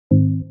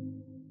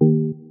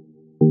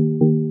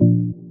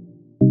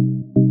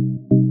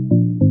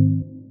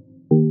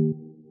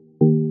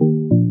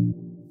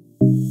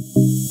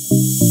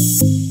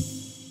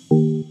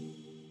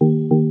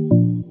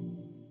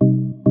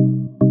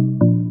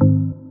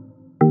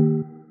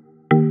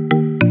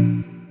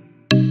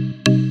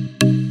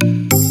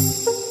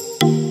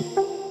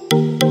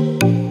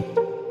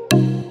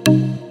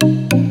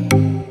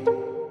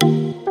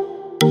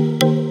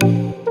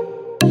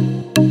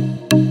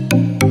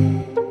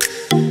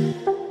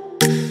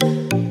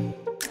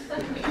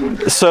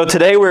So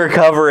today we're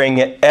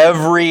covering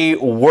every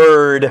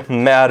word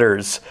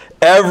matters.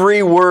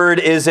 Every word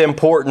is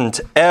important.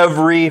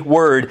 Every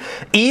word.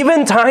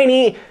 Even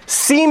tiny,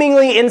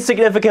 seemingly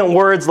insignificant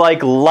words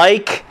like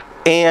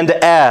and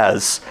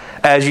as.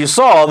 As you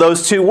saw,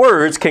 those two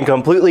words can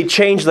completely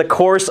change the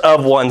course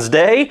of one's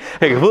day.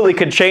 It completely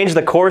could change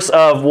the course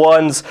of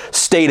one's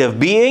state of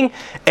being.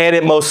 And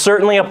it most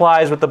certainly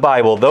applies with the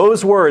Bible.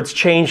 Those words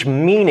change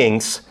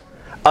meanings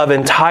of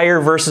entire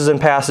verses and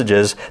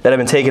passages that have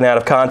been taken out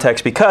of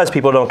context because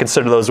people don't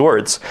consider those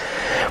words.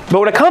 But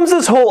when it comes to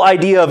this whole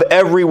idea of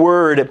every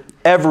word,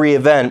 every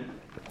event,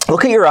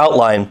 look at your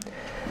outline.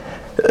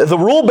 The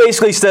rule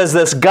basically says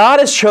this: God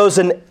has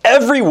chosen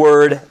every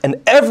word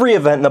and every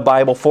event in the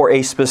Bible for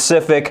a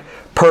specific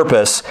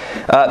purpose.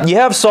 You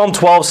have Psalm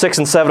 12, 6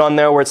 and 7 on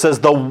there where it says,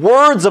 the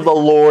words of the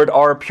Lord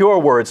are pure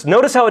words.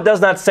 Notice how it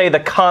does not say the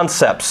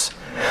concepts,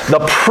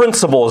 the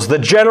principles, the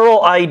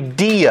general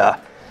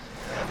idea.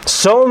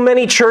 So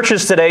many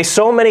churches today,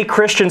 so many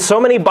Christians,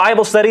 so many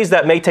Bible studies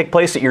that may take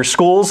place at your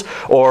schools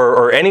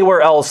or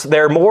anywhere else,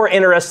 they're more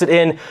interested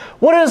in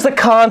what does the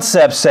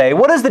concept say?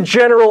 What is the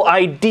general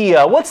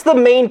idea? What's the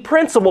main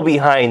principle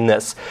behind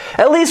this?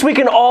 At least we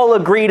can all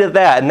agree to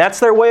that. And that's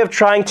their way of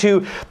trying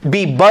to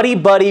be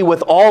buddy-buddy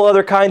with all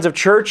other kinds of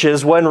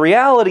churches when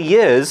reality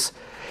is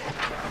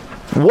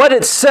what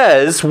it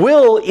says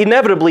will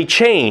inevitably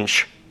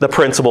change the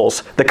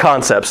principles, the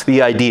concepts,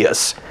 the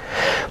ideas.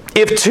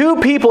 If two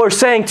people are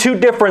saying two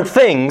different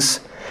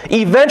things,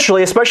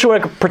 eventually, especially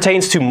when it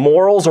pertains to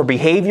morals or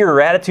behavior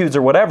or attitudes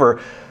or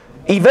whatever,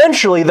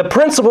 eventually the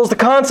principles, the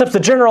concepts, the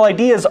general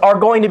ideas are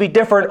going to be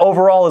different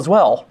overall as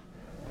well.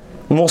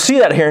 And we'll see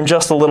that here in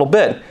just a little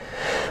bit.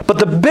 But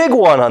the big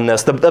one on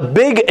this, the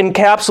big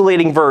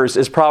encapsulating verse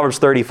is Proverbs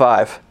 30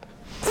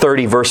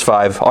 verse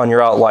 5 on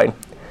your outline.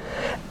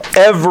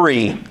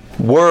 Every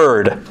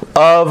word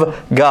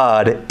of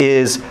God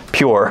is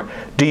pure.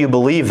 Do you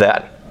believe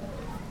that?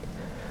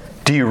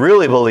 Do you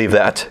really believe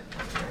that?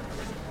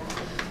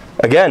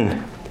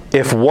 Again,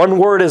 if one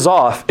word is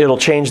off, it'll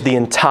change the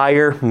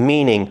entire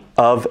meaning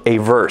of a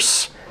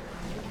verse.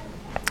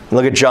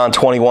 Look at John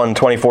 21,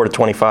 24 to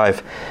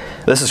 25.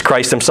 This is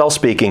Christ himself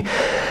speaking.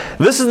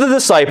 This is the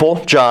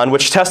disciple, John,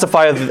 which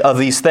testified of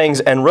these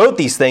things and wrote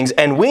these things,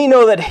 and we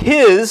know that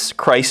his,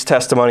 Christ's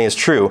testimony is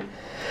true.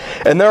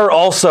 And there are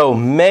also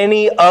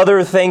many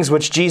other things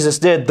which Jesus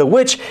did, the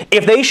which,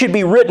 if they should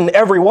be written,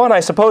 every one, I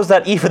suppose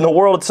that even the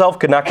world itself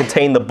could not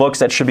contain the books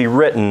that should be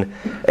written.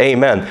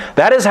 Amen.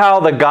 That is how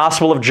the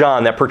Gospel of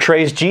John, that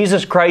portrays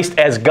Jesus Christ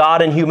as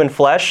God in human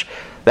flesh,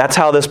 that's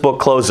how this book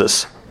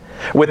closes.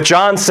 With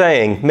John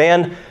saying,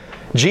 man,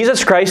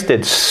 Jesus Christ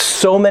did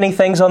so many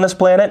things on this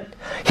planet.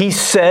 He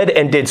said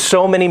and did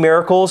so many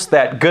miracles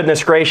that,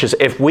 goodness gracious,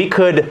 if we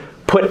could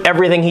put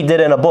everything he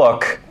did in a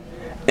book,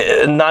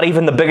 not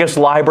even the biggest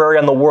library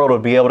in the world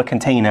would be able to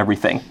contain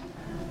everything.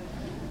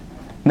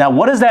 Now,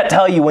 what does that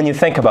tell you when you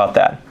think about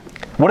that?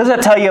 What does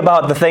that tell you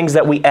about the things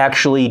that we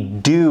actually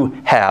do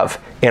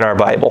have in our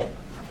Bible?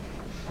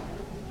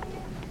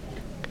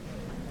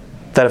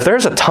 That if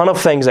there's a ton of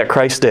things that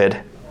Christ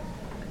did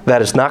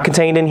that is not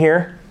contained in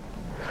here,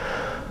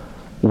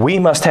 we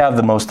must have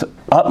the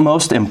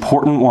utmost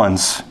important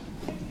ones.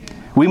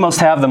 We must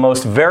have the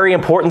most very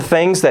important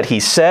things that he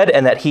said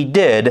and that he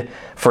did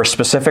for a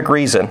specific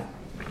reason.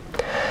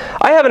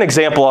 I have an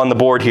example on the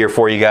board here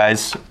for you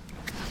guys,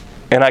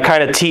 and I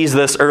kind of teased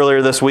this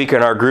earlier this week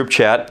in our group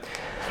chat.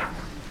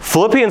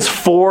 Philippians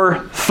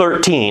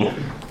 4:13.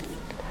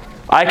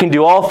 I can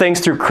do all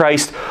things through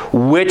Christ,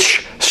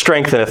 which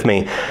strengtheneth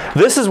me.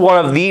 This is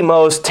one of the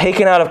most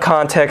taken out of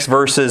context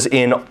verses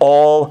in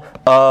all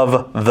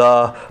of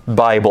the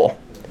Bible.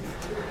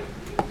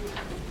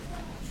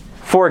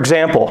 For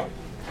example,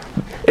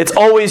 it's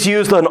always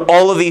used on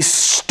all of these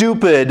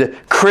stupid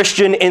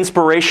Christian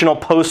inspirational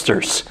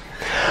posters.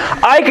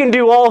 I can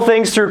do all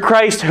things through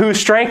Christ who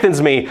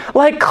strengthens me,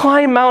 like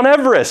climb Mount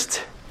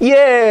Everest.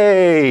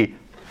 Yay!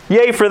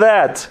 Yay for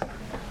that.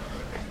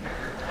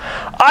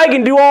 I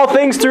can do all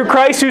things through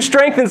Christ who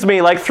strengthens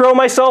me, like throw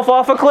myself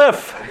off a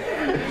cliff.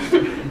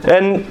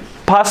 And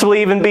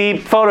possibly even be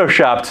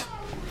photoshopped.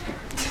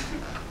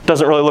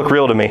 Doesn't really look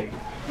real to me.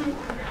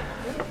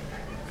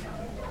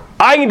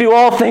 I can do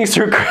all things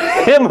through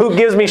him who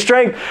gives me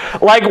strength.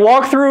 Like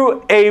walk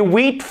through a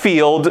wheat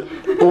field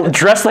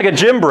dressed like a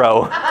gym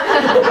bro.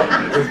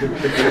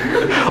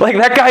 Like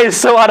that guy is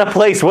so out of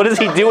place. What is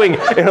he doing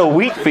in a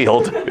wheat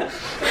field?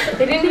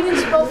 They didn't even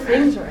spell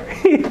things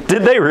right.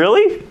 Did they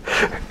really?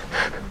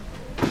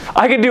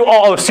 I can do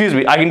all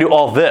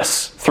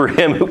this through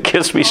him who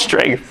gives me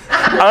strength.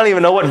 I don't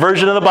even know what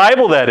version of the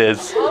Bible that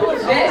is.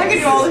 I can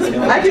do all this.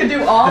 I can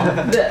do all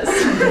this.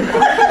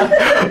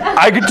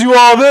 I could do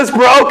all this,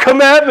 bro.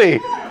 Come at me.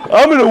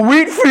 I'm in a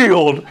wheat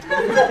field.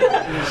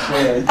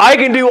 I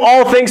can do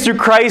all things through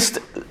Christ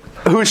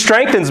who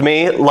strengthens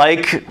me,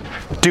 like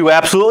do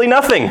absolutely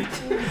nothing.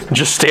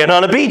 Just stand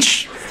on a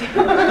beach,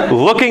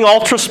 looking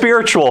ultra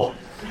spiritual.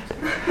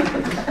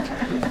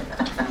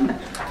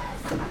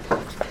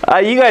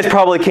 You guys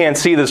probably can't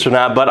see this or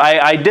not, but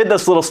I did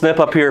this little snip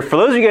up here. For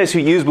those of you guys who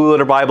use Blue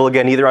Letter Bible,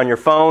 again, either on your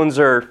phones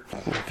or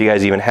if you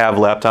guys even have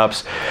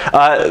laptops,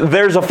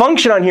 there's a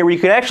function on here where you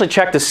can actually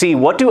check to see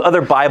what do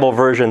other Bible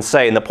versions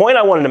say. And the point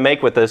I wanted to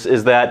make with this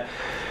is that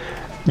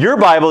your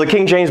Bible, the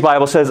King James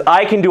Bible, says,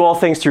 I can do all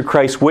things through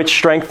Christ, which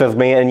strengthens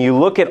me. And you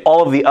look at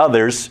all of the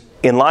others,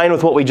 in line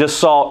with what we just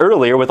saw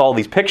earlier with all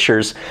these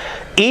pictures,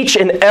 each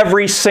and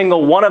every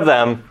single one of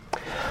them,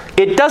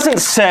 it doesn't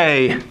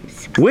say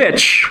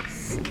which,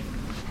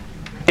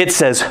 it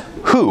says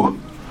who.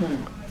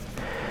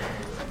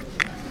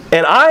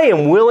 And I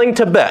am willing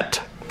to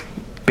bet,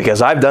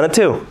 because I've done it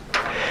too,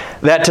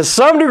 that to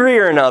some degree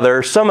or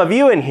another, some of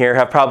you in here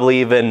have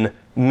probably even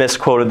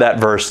misquoted that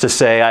verse to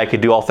say, I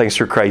could do all things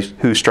through Christ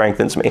who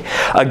strengthens me.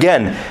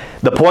 Again,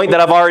 the point that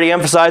I've already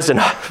emphasized, and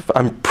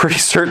I'm pretty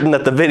certain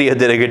that the video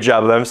did a good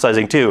job of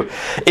emphasizing too,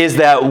 is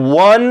that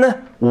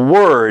one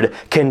word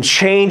can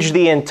change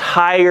the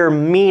entire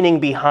meaning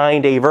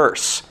behind a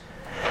verse.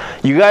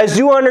 You guys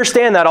do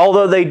understand that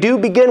although they do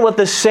begin with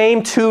the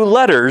same two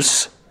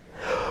letters,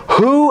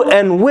 who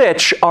and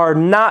which are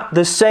not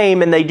the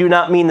same, and they do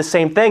not mean the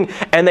same thing,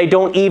 and they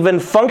don't even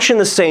function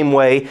the same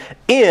way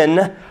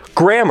in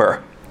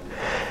grammar.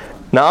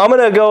 Now I'm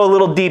going to go a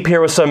little deep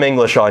here with some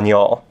English on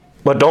y'all,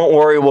 but don't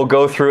worry, we'll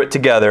go through it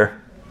together.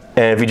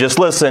 And if you just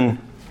listen,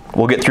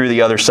 we'll get through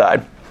the other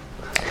side.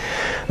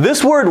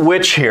 This word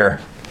which here,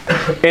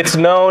 it's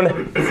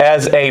known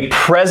as a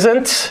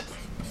present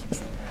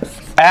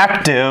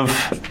active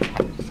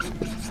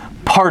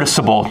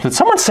participle. Did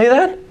someone say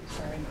that?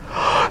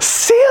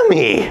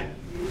 Sammy! I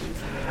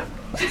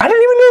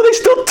didn't even know they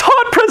still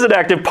taught present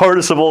active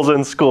participles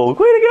in school.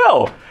 Way to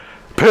go!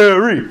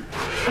 Perry!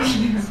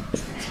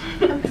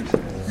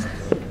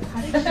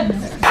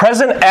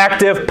 Present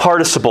active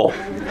participle.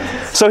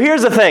 So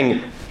here's the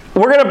thing.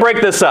 We're going to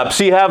break this up.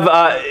 So you have,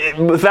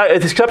 without the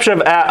exception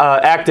of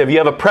active, you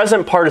have a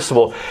present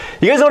participle.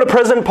 You guys know what a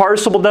present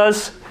participle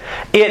does?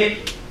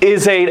 It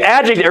is an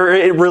adjective, or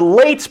it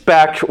relates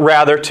back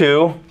rather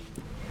to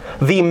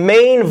the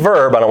main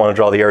verb. I don't want to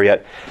draw the arrow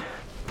yet.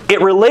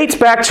 It relates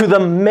back to the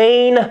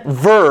main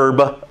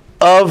verb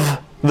of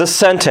the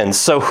sentence.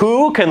 So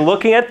who can,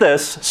 looking at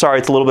this, sorry,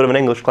 it's a little bit of an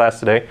English class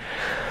today.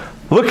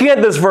 Looking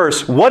at this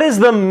verse, what is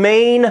the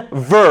main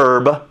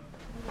verb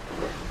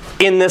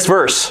in this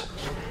verse?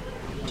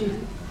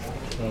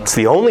 It's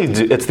the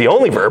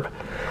only verb.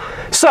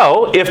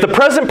 So, if the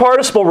present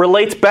participle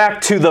relates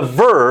back to the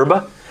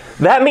verb,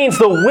 that means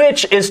the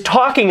which is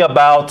talking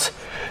about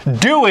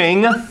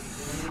doing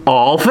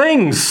all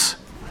things.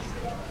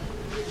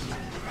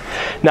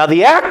 Now,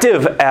 the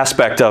active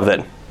aspect of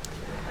it,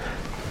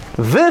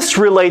 this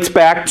relates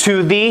back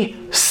to the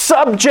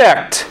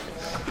subject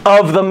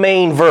of the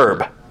main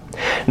verb.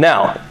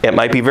 Now, it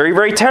might be very,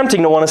 very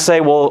tempting to want to say,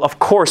 well, of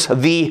course,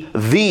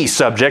 the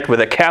subject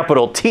with a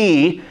capital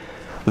T,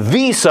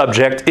 the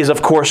subject is,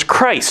 of course,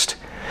 Christ.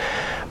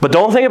 But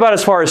don't think about it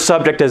as far as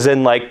subject as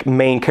in like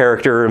main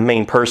character or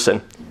main person.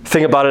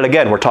 Think about it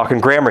again. We're talking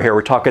grammar here.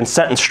 We're talking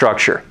sentence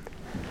structure.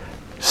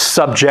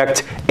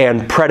 Subject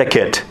and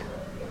predicate.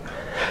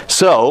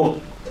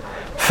 So,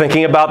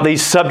 thinking about the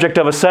subject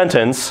of a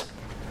sentence,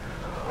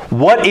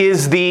 what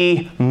is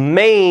the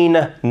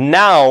main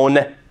noun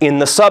in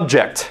the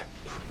subject?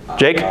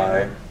 Jake?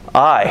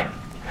 I.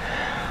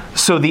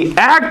 So the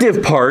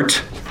active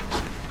part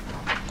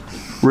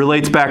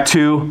relates back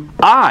to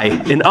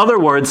I. In other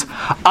words,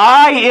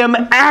 I am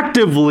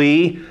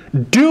actively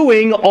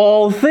doing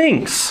all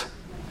things.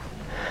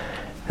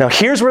 Now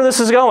here's where this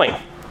is going.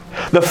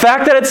 The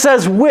fact that it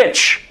says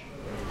which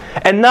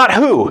and not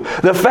who.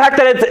 The fact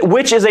that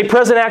which is a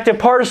present active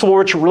participle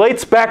which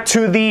relates back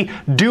to the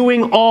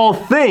doing all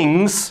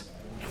things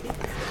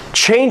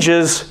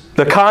changes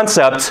the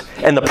concept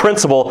and the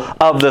principle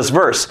of this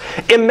verse.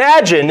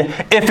 Imagine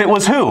if it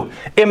was who.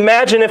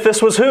 Imagine if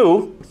this was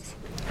who.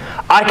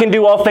 I can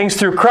do all things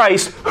through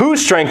Christ who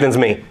strengthens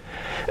me.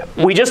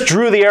 We just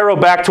drew the arrow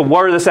back to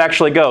where this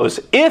actually goes.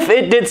 If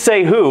it did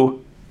say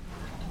who,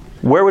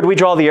 where would we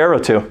draw the arrow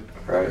to?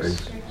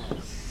 Christ.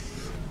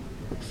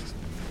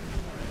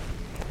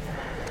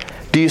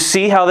 Do you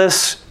see how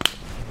this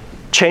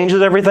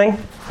changes everything?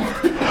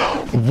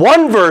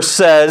 One verse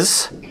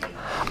says,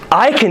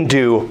 I can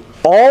do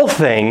all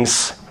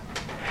things,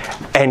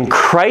 and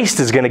Christ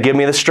is going to give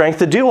me the strength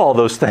to do all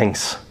those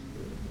things.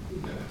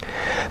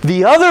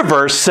 The other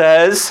verse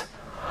says,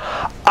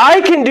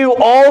 I can do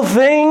all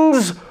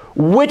things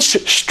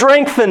which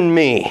strengthen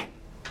me.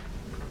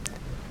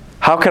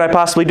 How can I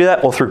possibly do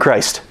that? Well, through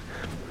Christ.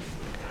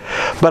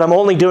 But I'm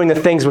only doing the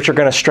things which are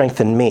going to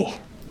strengthen me.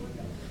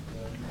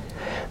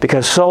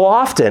 Because so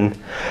often,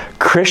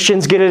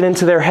 Christians get it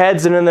into their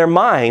heads and in their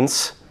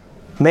minds,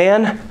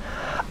 man,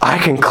 I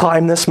can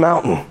climb this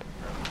mountain.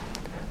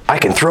 I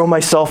can throw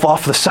myself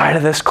off the side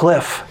of this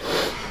cliff.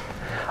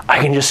 I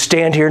can just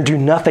stand here and do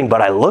nothing,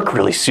 but I look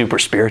really super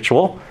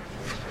spiritual.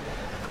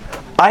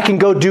 I can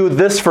go do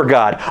this for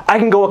God. I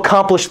can go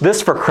accomplish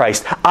this for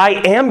Christ.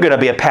 I am going to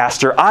be a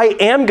pastor. I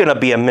am going to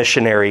be a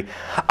missionary.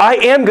 I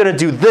am going to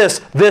do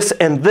this, this,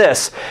 and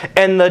this.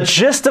 And the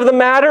gist of the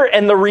matter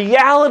and the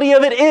reality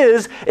of it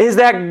is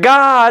that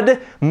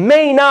God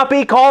may not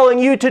be calling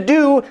you to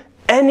do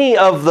any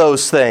of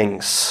those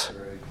things.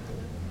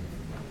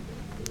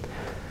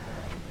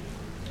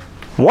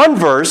 One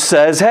verse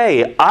says,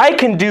 hey, I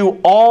can do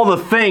all the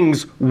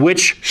things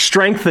which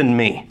strengthen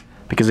me.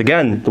 Because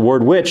again, the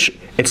word which,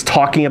 it's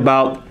talking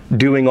about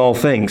doing all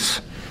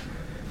things.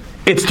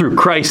 It's through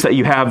Christ that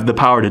you have the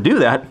power to do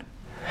that.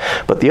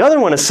 But the other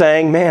one is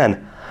saying,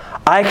 man,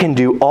 I can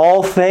do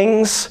all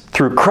things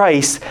through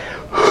Christ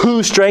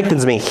who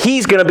strengthens me.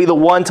 He's going to be the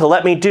one to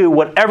let me do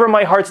whatever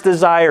my heart's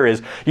desire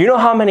is. You know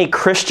how many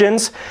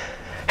Christians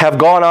have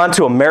gone on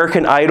to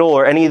American Idol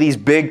or any of these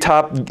big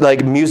top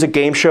music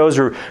game shows,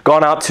 or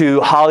gone out to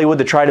Hollywood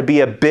to try to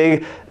be a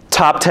big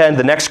top 10,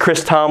 the next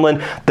Chris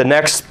Tomlin, the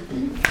next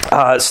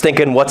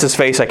stinking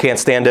what's-his-face, I can't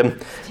stand him.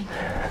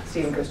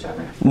 Steven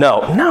Christian.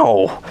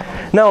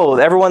 No,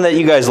 everyone that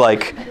you guys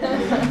like.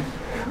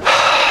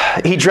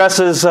 He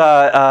dresses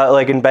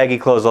in baggy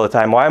clothes all the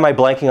time. Why am I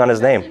blanking on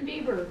his name? Justin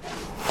Bieber.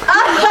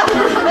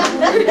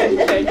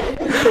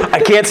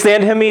 I can't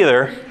stand him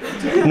either.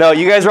 No,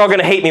 you guys are all going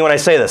to hate me when I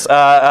say this. No.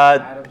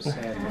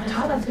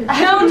 The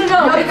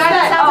guy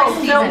that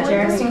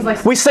sounds like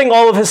Steven. We sing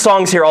all of his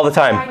songs here all the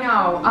time. I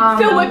know.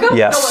 Phil Wickham?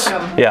 Yes. Phil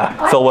Wickham.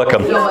 Yeah, Phil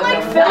Wickham. You don't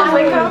like Phil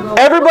Wickham?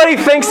 Everybody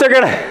thinks they're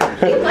going to...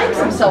 He likes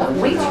himself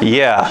way too.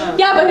 Yeah.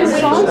 Yeah, but his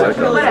songs are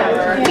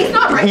whatever. He's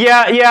not right.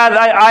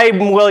 Yeah,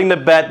 I'm willing to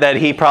bet that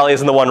he probably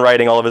isn't the one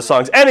writing all of his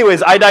songs.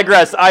 Anyways, I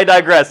digress.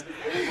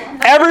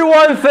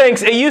 Everyone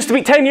thinks, it used to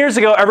be 10 years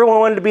ago, everyone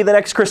wanted to be the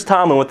next Chris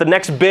Tomlin with the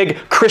next big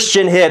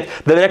Christian hit,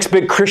 the next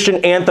big Christian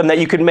anthem that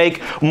you could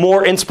make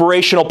more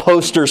inspirational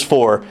posters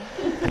for.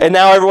 And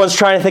now everyone's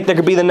trying to think there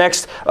could be the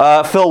next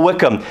Phil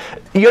Wickham.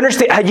 You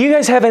understand? Do you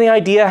guys have any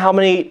idea how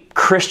many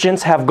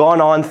Christians have gone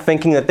on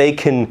thinking that they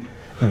can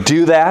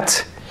do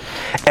that?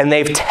 And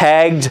they've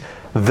tagged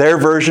their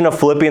version of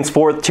Philippians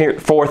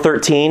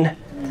 4:13.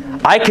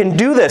 I can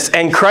do this,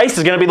 and Christ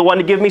is going to be the one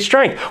to give me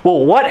strength.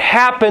 Well, what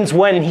happens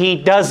when He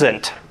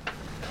doesn't?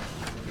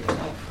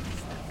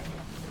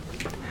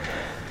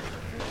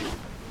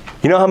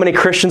 You know how many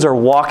Christians are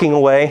walking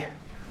away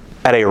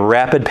at a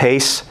rapid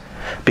pace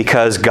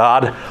because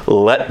God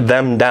let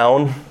them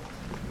down?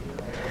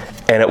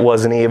 And it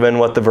wasn't even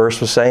what the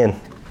verse was saying.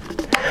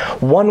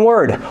 One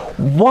word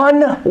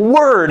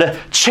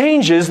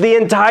changes the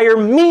entire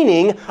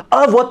meaning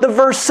of what the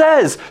verse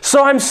says.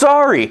 So I'm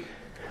sorry.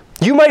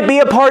 You might be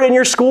a part in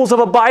your schools of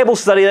a Bible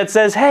study that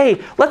says, hey,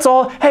 what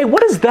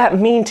does that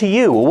mean to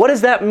you? What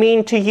does that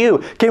mean to you?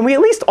 Can we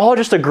at least all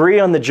just agree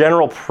on the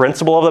general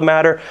principle of the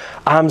matter?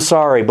 I'm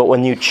sorry, but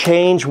when you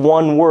change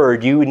one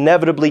word, you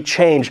inevitably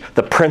change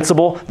the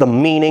principle, the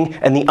meaning,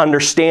 and the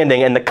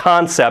understanding and the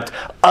concept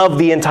of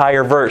the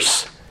entire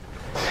verse.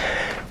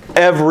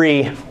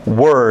 Every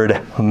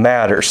word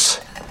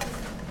matters.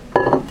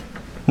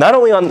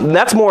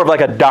 That's more of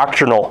like a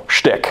doctrinal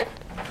shtick.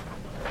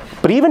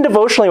 But even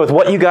devotionally with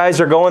what you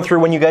guys are going through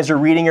when you guys are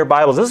reading your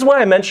Bibles, this is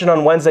what I mentioned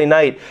on Wednesday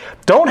night.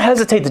 Don't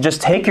hesitate to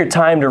just take your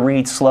time to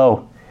read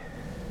slow.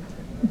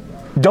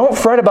 Don't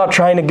fret about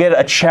trying to get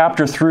a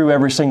chapter through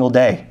every single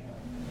day.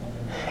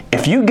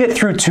 If you get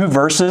through 2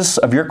 verses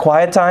of your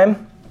quiet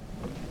time,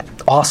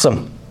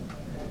 awesome.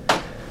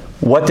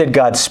 What did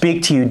God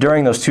speak to you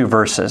during those 2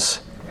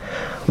 verses?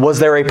 Was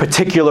there a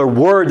particular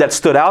word that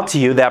stood out to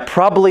you that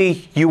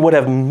probably you would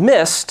have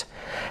missed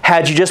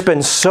had you just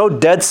been so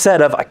dead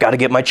set of, I got to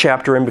get my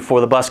chapter in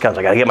before the bus comes.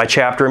 I got to get my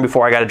chapter in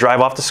before I got to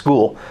drive off to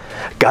school.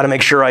 Got to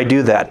make sure I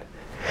do that.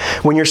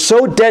 When you're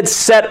so dead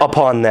set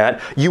upon that,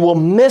 you will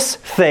miss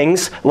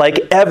things like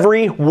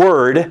every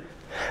word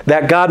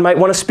that God might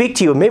want to speak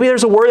to you. Maybe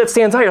there's a word that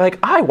stands out. You're like,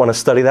 I want to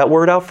study that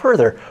word out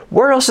further.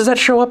 Where else does that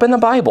show up in the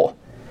Bible?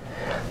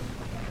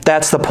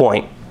 That's the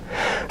point.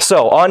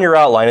 So, on your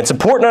outline, it's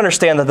important to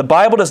understand that the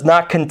Bible does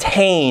not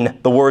contain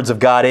the words of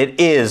God.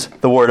 It is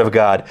the Word of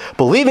God.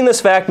 Believing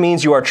this fact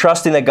means you are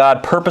trusting that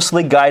God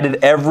purposely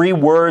guided every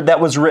word that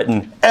was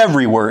written,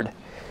 every word,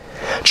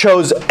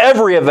 chose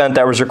every event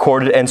that was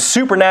recorded, and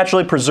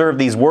supernaturally preserved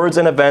these words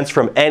and events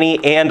from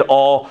any and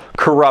all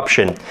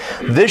corruption.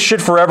 This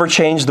should forever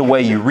change the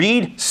way you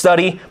read,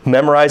 study,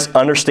 memorize,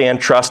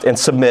 understand, trust, and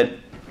submit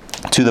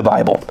to the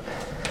Bible.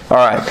 All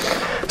right,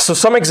 so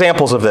some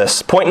examples of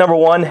this. Point number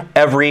 1,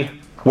 every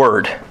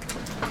word.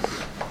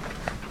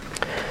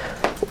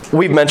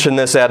 We've mentioned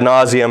this ad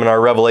nauseum in our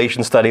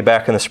Revelation study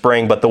back in the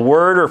spring, but the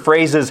word or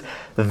phrases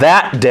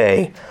that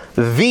day,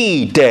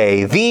 the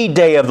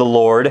day of the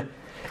Lord,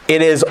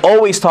 it is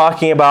always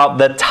talking about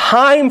the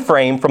time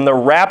frame from the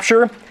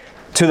rapture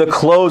to the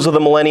close of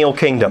the millennial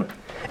kingdom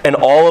and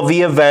all of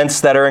the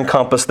events that are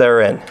encompassed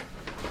therein.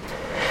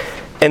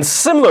 And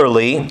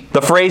similarly,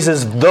 the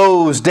phrases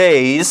those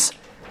days,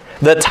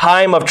 the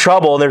time of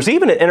trouble. And there's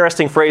even an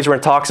interesting phrase where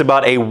it talks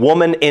about a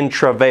woman in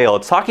travail.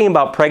 It's talking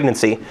about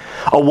pregnancy.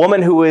 A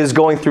woman who is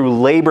going through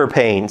labor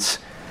pains.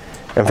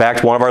 In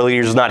fact, one of our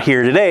leaders is not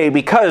here today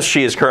because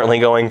she is currently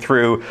going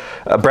through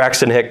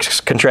Braxton Hicks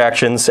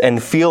contractions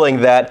and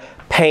feeling that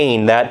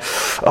pain, that,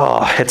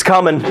 oh, it's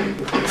coming,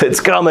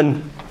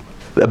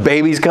 the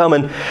baby's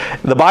coming.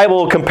 The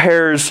Bible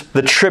compares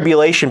the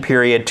tribulation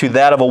period to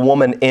that of a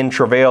woman in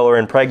travail or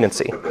in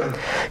pregnancy.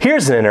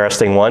 Here's an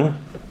interesting one,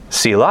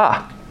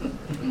 Selah.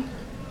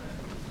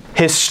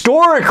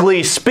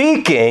 Historically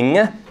speaking,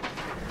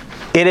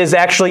 it is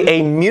actually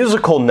a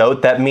musical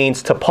note that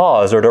means to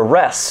pause or to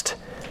rest.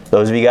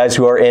 Those of you guys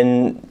who are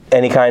in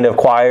any kind of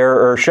choir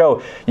or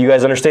show, you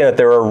guys understand that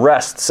there are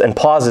rests and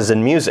pauses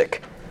in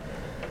music.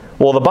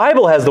 Well, the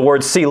Bible has the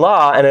word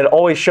Selah, and it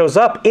always shows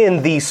up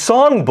in the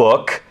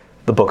songbook,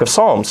 the book of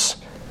Psalms.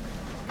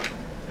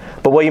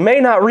 But what you may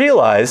not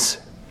realize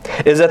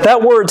is that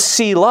that word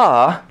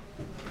Selah,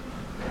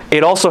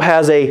 it also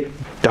has a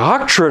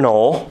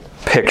doctrinal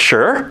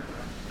picture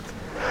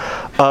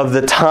of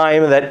the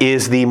time that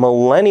is the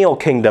millennial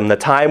kingdom, the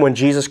time when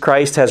Jesus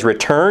Christ has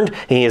returned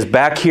and He is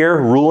back here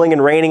ruling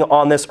and reigning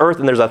on this earth,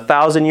 and there's a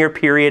 1,000-year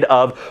period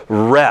of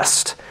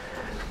rest.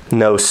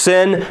 No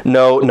sin,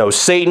 no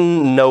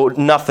Satan, no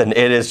nothing.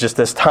 It is just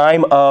this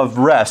time of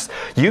rest.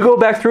 You go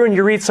back through and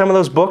you read some of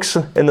those books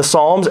in the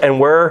Psalms and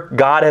where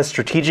God has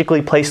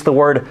strategically placed the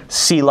word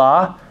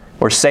Selah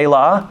or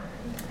Selah,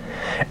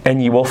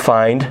 and you will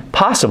find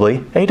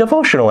possibly a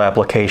devotional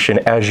application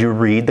as you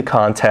read the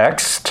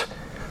context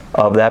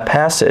of that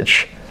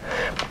passage.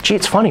 Gee,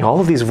 it's funny. All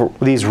of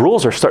these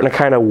rules are starting to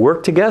kind of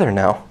work together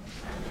now.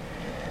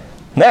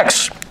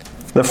 Next,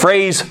 the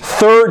phrase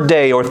third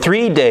day or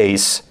 3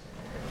 days.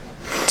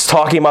 It's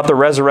talking about the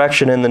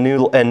resurrection and the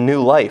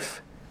new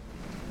life.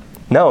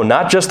 No,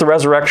 not just the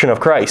resurrection of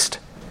Christ.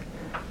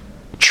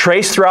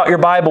 Trace throughout your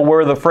Bible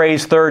where the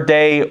phrase third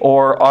day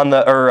or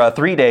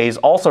 3 days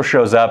also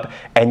shows up,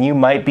 and you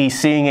might be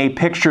seeing a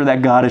picture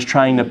that God is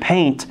trying to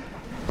paint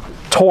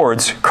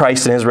towards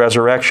Christ and His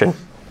resurrection.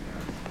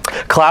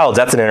 Clouds,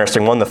 that's an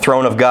interesting one. The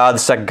throne of God, the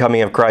second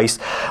coming of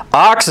Christ.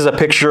 Ox is a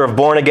picture of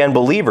born-again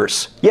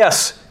believers.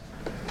 Yes,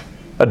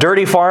 a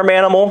dirty farm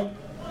animal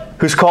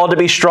who's called to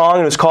be strong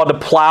and who's called to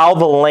plow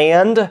the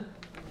land.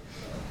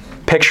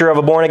 Picture of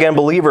a born-again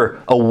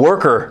believer, a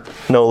worker,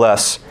 no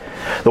less.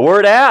 The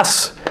word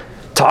ass,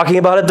 talking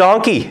about a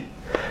donkey.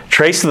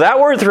 Trace that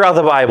word throughout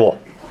the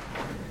Bible.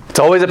 It's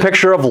always a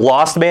picture of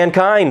lost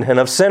mankind and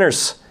of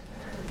sinners.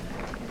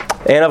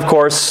 And of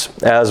course,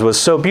 as was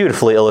so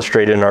beautifully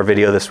illustrated in our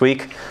video this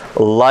week,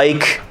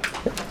 like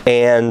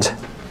and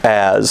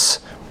as.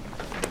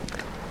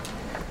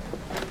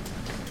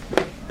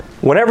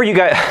 Whenever you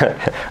guys,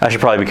 I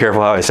should probably be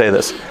careful how I say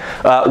this.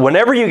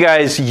 Whenever you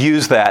guys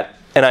use that,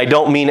 and I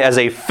don't mean as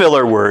a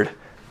filler word.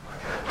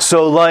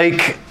 So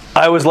like,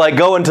 I was like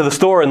going to the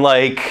store and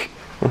like,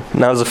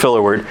 that was a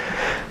filler word.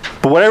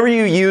 But whenever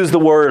you use the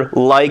word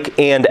like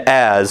and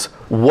as,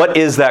 what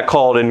is that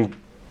called in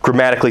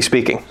grammatically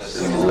speaking?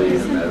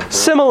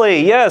 Simile,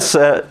 yes.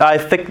 I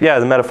think,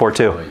 the metaphor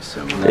too.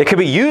 It could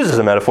be used as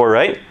a metaphor,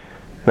 right?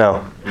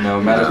 No.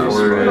 No,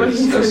 metaphor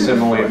is a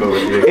simile, but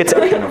with the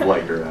exception of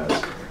like or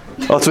as.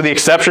 Oh, it's with the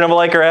exception of a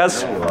like or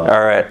as?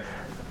 All right.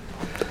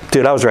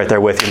 Dude, I was right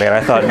there with you, man.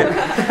 I thought...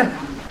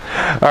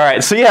 All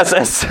right, so yes,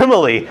 a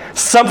simile.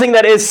 Something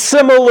that is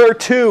similar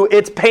to.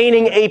 It's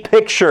painting a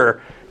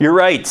picture. You're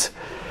right.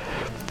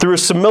 Through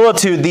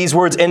similitude, these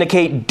words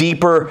indicate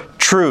deeper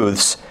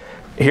truths.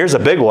 Here's a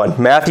big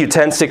one. Matthew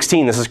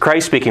 10:16. This is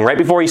Christ speaking. Right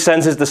before He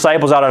sends His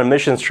disciples out on a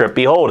missions trip.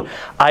 Behold,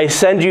 I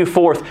send you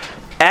forth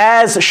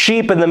as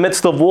sheep in the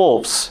midst of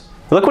wolves.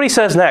 Look what He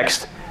says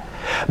next.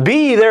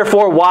 Be ye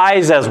therefore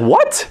wise as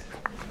what?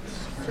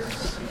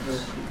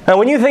 Now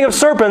when you think of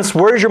serpents,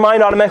 where does your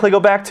mind automatically go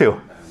back to?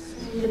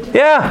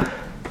 Yeah,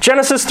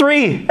 Genesis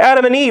 3,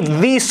 Adam and Eve,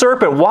 the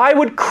serpent. Why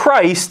would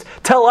Christ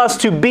tell us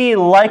to be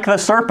like the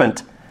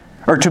serpent?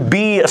 Or to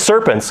be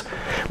serpents?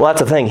 Well,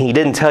 that's the thing. He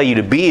didn't tell you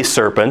to be a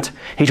serpent.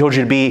 He told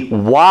you to be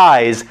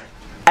wise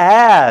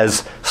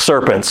as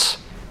serpents.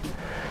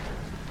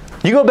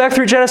 You go back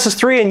through Genesis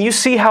 3 and you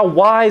see how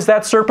wise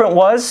that serpent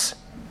was.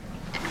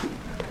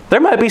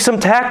 There might be some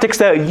tactics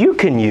that you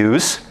can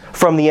use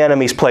from the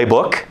enemy's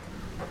playbook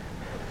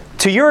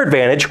to your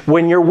advantage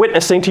when you're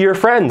witnessing to your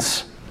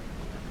friends.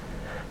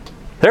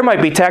 There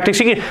might be tactics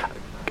you can...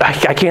 I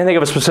can't think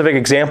of a specific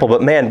example,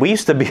 but man, we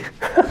used to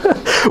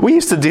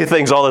do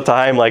things all the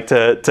time, like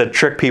to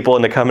trick people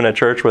into coming to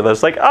church with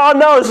us. Like, oh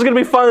no, this is going to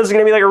be fun. This is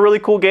going to be like a really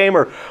cool game.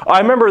 Or I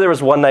remember there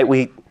was one night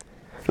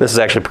this is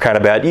actually kind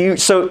of bad.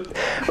 So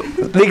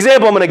the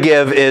example I'm going to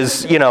give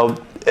is,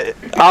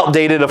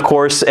 outdated, of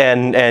course,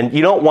 and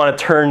you don't want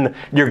to turn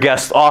your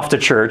guests off to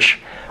church,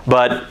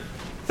 but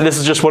this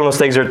is just one of those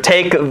things where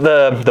take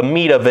the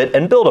meat of it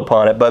and build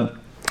upon it. But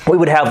we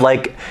would have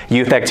like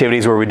youth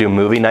activities where we do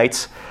movie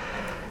nights.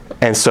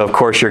 And so, of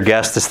course, your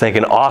guest is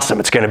thinking, awesome,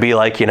 it's going to be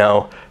like,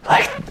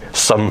 like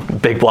some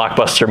big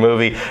blockbuster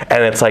movie.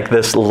 And it's like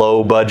this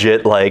low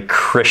budget, like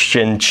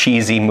Christian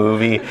cheesy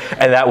movie.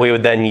 And that we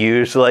would then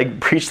use to like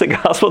preach the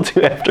gospel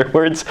to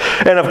afterwards.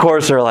 And of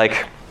course, they're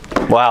like,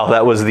 Wow,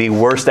 that was the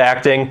worst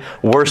acting,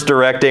 worst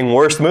directing,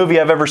 worst movie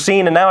I've ever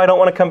seen, and now I don't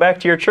want to come back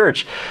to your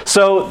church.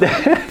 So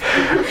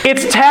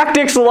it's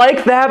tactics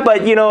like that,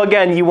 but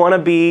again, you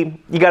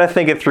got to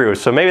think it through.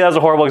 So maybe that was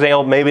a horrible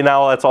example. Maybe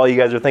now that's all you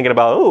guys are thinking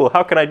about. Oh,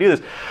 how can I do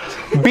this?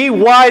 Be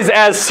wise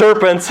as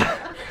serpents,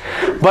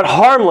 but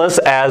harmless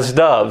as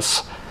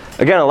doves.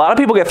 Again, a lot of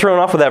people get thrown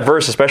off with that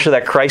verse, especially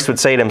that Christ would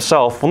say it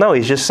himself. Well, no,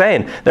 he's just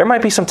saying there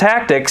might be some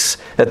tactics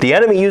that the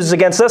enemy uses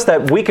against us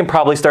that we can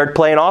probably start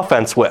playing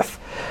offense with.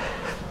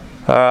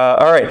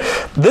 All right,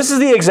 this is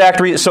the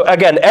exact reason. So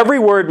again, every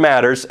word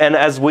matters, and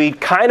as we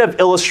kind of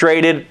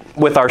illustrated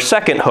with our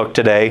second hook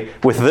today,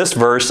 with this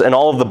verse and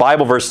all of the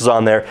Bible verses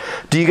on there,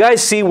 do you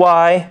guys see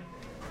why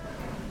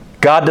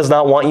God does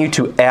not want you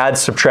to add,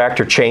 subtract,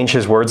 or change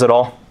his words at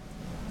all?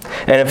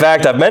 And in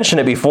fact, I've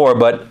mentioned it before,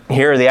 but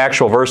here are the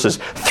actual verses.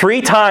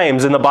 3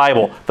 times in the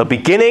Bible, the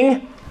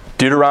beginning,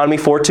 Deuteronomy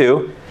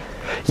 4:2,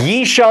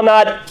 ye shall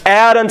not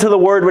add unto the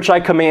word which I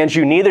command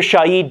you, neither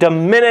shall ye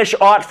diminish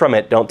aught from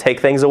it. Don't take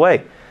things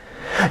away.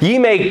 Ye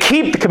may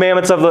keep the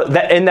commandments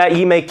in that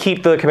ye may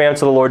keep the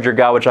commandments of the Lord your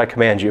God which I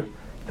command you.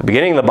 The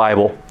beginning of the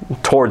Bible,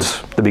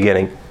 towards the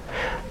beginning.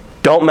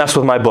 Don't mess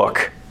with my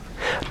book.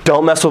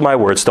 Don't mess with my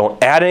words.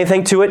 Don't add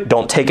anything to it.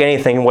 Don't take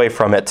anything away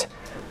from it.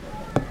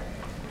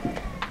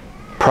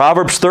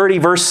 Proverbs 30,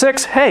 verse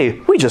 6. Hey,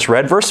 we just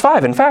read verse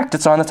 5. In fact,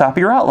 it's on the top of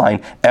your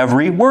outline.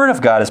 Every word of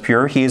God is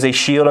pure. He is a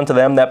shield unto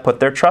them that put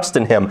their trust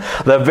in him.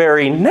 The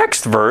very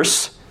next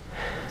verse,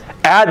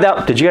 add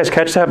that. Did you guys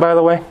catch that, by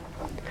the way?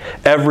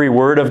 Every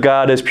word of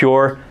God is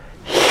pure.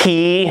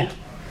 He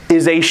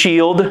is a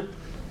shield.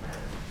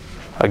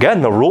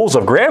 Again, the rules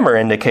of grammar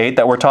indicate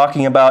that we're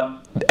talking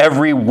about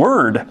every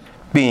word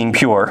being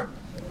pure.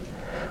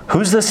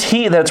 Who's this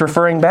he that's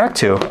referring back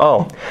to?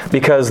 Oh,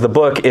 because the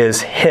book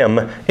is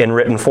him in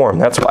written form.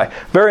 That's why.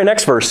 Very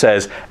next verse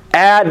says,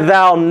 add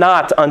thou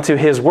not unto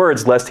his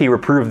words, lest he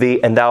reprove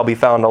thee, and thou be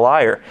found a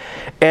liar.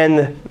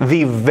 And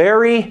the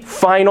very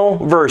final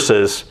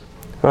verses,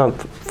 well,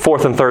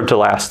 fourth and third to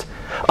last,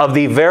 of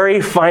the very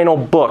final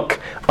book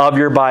of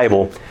your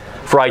Bible,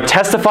 for I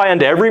testify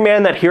unto every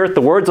man that heareth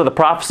the words of the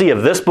prophecy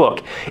of this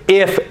book,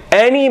 if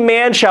any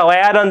man shall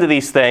add unto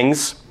these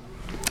things,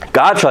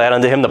 God shall add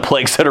unto him the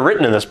plagues that are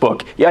written in this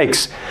book.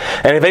 Yikes.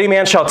 And if any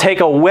man shall take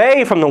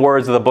away from the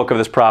words of the book of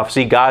this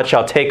prophecy, God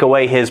shall take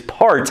away his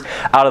part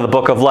out of the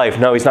book of life.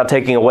 No, he's not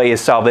taking away his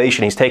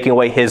salvation. He's taking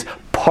away his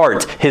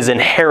part, his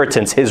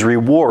inheritance, his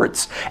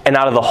rewards, and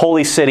out of the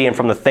holy city and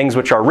from the things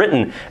which are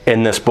written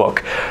in this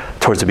book.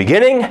 Towards the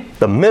beginning,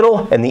 the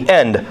middle, and the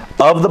end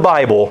of the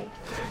Bible,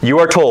 you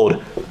are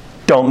told,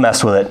 don't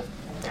mess with it.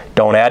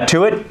 Don't add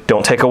to it.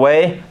 Don't take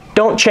away.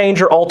 Don't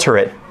change or alter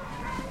it.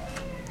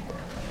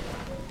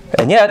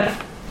 And yet,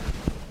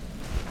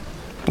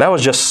 that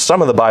was just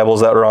some of the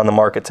Bibles that are on the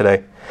market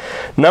today.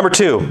 Number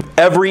 2,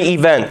 every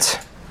event.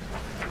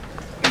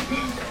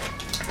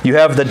 You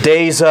have the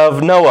days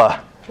of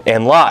Noah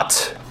and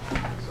Lot.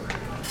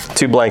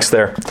 2 blanks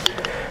there.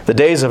 The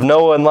days of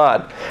Noah and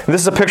Lot.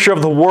 This is a picture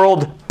of the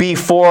world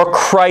before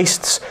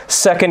Christ's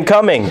second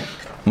coming.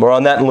 More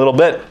on that in a little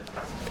bit.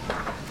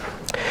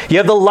 You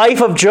have the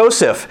life of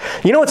Joseph.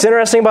 You know what's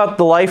interesting about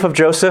the life of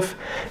Joseph?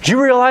 Do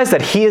you realize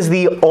that he is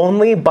the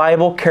only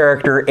Bible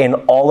character in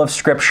all of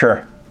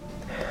Scripture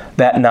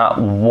that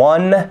not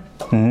one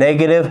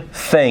negative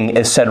thing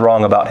is said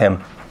wrong about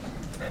him?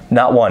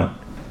 Not one.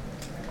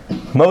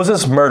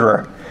 Moses,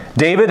 murderer.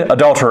 David,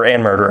 adulterer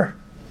and murderer.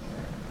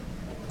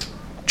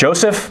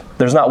 Joseph,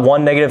 there's not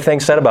one negative thing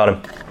said about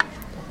him.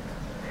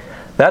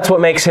 That's what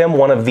makes him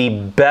one of the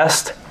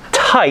best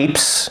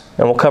types,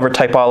 and we'll cover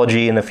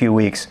typology in a few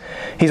weeks.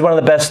 He's one of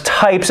the best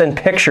types and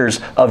pictures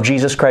of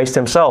Jesus Christ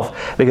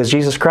himself, because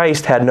Jesus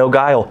Christ had no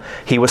guile.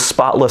 He was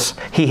spotless.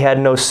 He had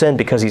no sin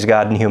because he's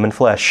God in human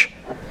flesh.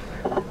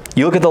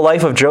 You look at the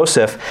life of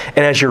Joseph, and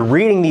as you're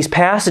reading these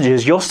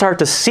passages, you'll start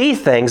to see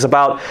things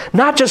about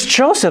not just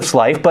Joseph's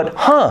life, but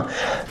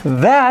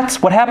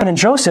that's what happened in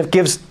Joseph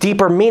gives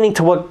deeper meaning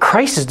to what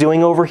Christ is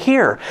doing over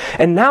here.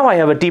 And now I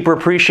have a deeper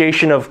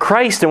appreciation of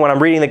Christ, and when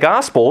I'm reading the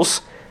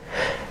Gospels,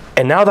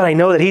 and now that I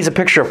know that he's a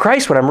picture of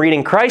Christ, when I'm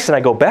reading Christ and I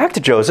go back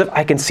to Joseph,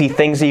 I can see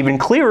things even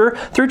clearer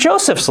through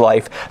Joseph's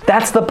life.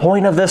 That's the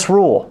point of this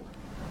rule.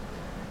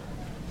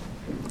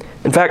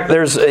 In fact,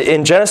 there's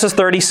in Genesis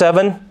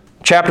 37,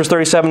 chapters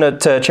 37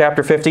 to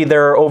chapter 50,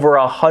 there are over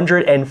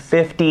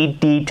 150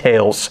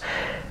 details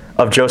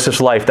of Joseph's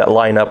life that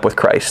line up with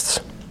Christ's.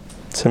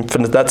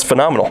 That's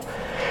phenomenal.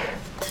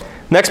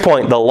 Next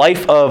point, the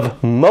life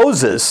of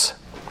Moses.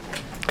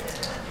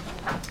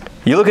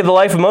 You look at the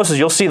life of Moses,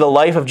 you'll see the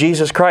life of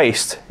Jesus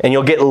Christ, and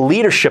you'll get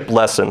leadership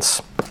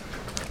lessons.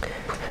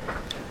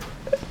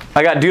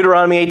 I got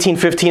Deuteronomy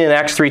 18:15 and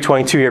Acts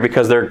 3:22 here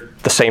because they're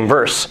the same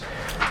verse.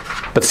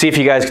 But see if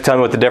you guys can tell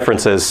me what the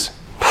difference is.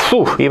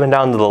 Even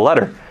down to the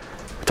letter.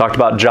 We talked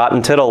about jot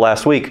and tittle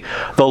last week.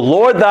 The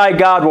Lord thy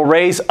God will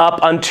raise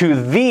up unto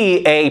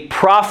thee a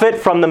prophet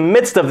from the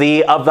midst of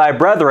thee, of thy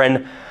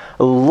brethren,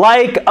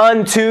 like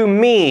unto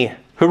me.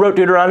 Who wrote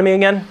Deuteronomy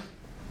again?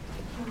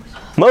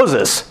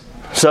 Moses.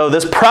 So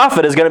this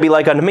prophet is going to be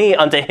like unto me,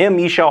 unto him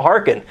ye shall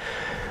hearken.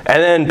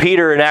 And then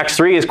Peter in Acts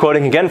 3 is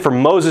quoting again, for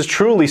Moses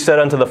truly said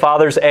unto the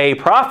fathers, a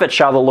prophet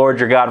shall the Lord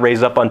your God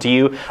raise up unto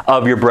you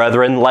of your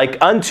brethren, like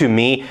unto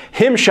me.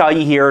 Him shall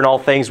ye hear in all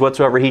things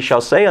whatsoever he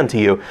shall say unto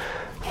you.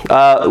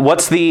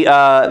 What's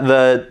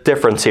the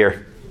difference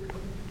here?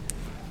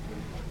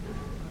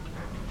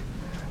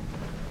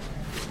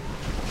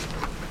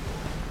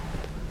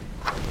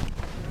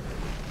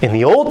 In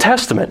the Old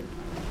Testament,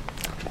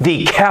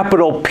 the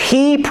capital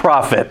P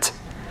prophet,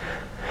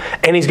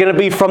 and he's going to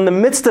be from the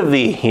midst of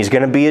thee. He's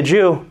going to be a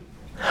Jew.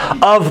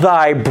 Of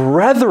thy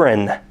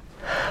brethren,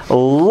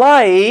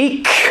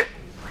 like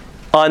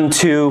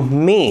unto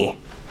me.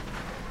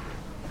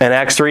 In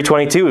Acts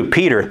 3:22,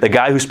 Peter, the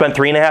guy who spent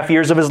 3.5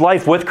 years of his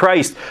life with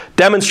Christ,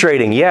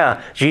 demonstrating,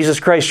 yeah, Jesus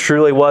Christ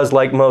truly was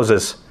like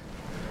Moses.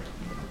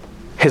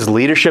 His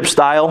leadership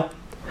style,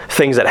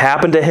 things that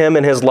happened to him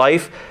in his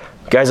life.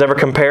 You guys ever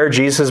compare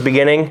Jesus'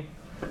 beginning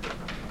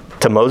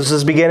to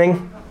Moses'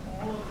 beginning?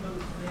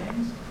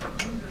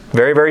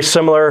 Very, very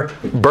similar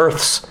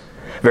births.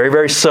 Very,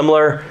 very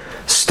similar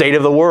state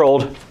of the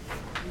world.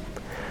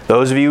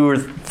 Those of you who are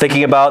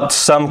thinking about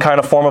some kind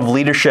of form of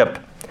leadership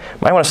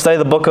might want to study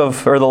the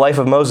the life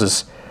of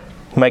Moses.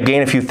 You might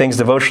gain a few things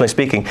devotionally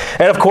speaking.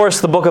 And of course,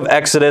 the book of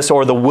Exodus,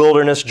 or the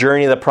wilderness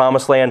journey of the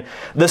promised land.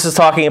 This is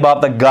talking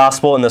about the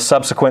gospel and the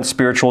subsequent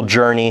spiritual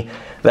journey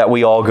that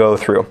we all go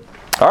through.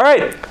 All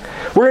right,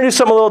 we're going to do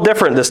something a little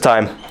different this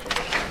time.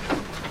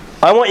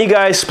 I want you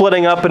guys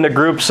splitting up into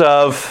groups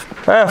of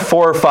 4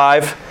 or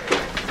 5.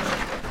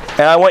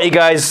 And I want you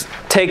guys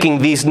taking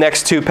these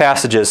next 2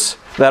 passages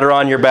that are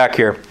on your back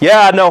here.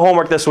 Yeah, no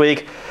homework this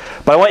week.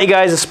 But I want you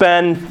guys to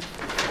spend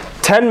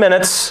 10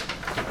 minutes.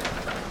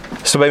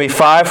 So maybe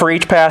 5 for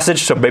each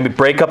passage. So maybe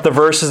break up the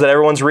verses that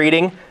everyone's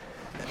reading.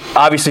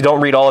 Obviously,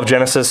 don't read all of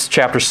Genesis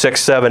chapter 6,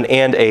 7,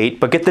 and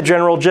 8, but get the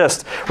general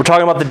gist. We're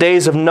talking about the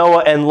days of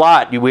Noah and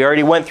Lot. We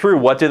already went through.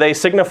 What do they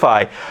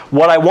signify?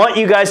 What I want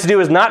you guys to do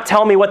is not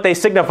tell me what they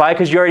signify,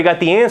 because you already got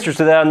the answers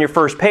to that on your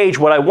first page.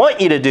 What I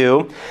want you to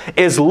do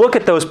is look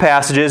at those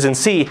passages and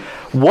see,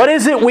 what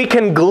is it we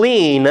can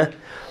glean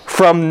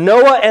from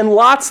Noah and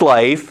Lot's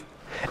life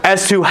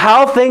as to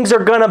how things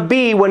are going to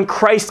be when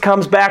Christ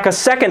comes back a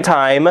second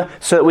time,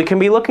 so that we can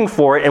be looking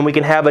for it and we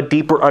can have a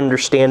deeper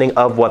understanding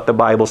of what the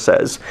Bible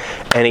says.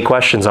 Any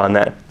questions on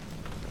that?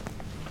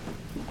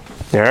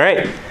 All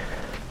right.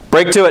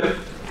 Break to it.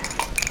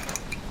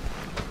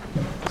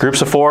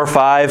 Groups of 4 or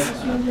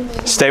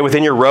 5. Stay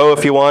within your row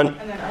if you want.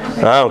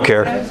 I don't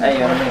care.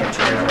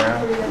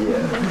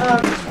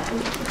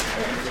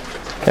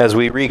 As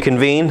we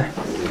reconvene.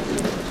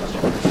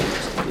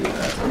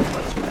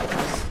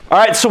 All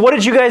right, so what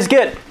did you guys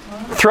get?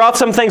 Throw out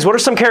some things. What are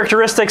some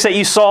characteristics that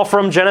you saw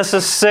from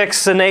Genesis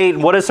 6 and 8?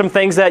 What are some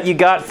things that you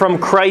got from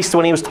Christ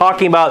when he was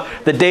talking about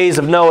the days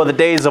of Noah, the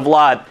days of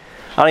Lot?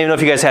 I don't even know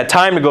if you guys had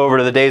time to go over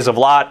to the days of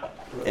Lot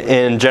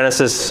in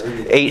Genesis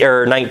 8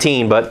 or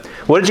 19, but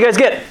what did you guys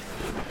get?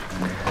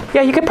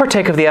 Yeah, you can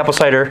partake of the apple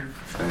cider.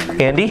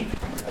 Andy?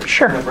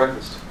 Sure.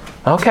 Breakfast.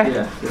 Okay.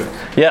 Yeah.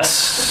 Yes,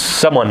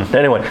 someone.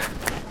 Anyway.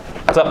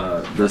 What's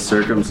up? The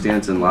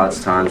circumstance in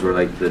Lot's times were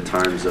like the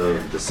times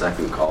of the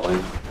second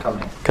calling.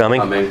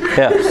 Coming?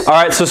 Yeah. All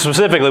right, so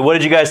specifically, what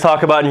did you guys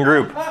talk about in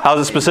group? How's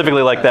it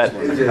specifically like that?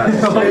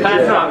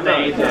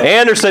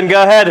 Anderson,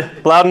 go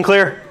ahead. Loud and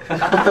clear.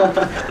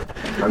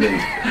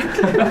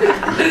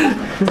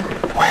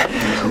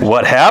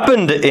 What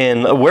happened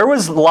where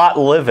was Lot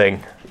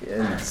living?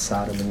 In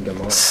Sodom and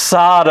Gomorrah.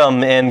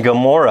 Sodom and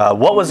Gomorrah.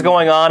 What was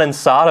going on in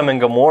Sodom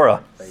and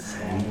Gomorrah?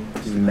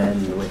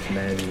 Men with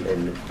men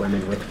and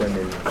women with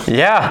women.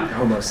 Yeah.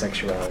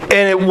 Homosexuality.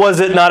 And was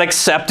it not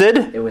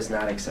accepted? It was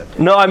not accepted.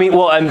 No, I mean,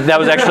 well, and that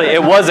was actually,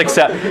 it was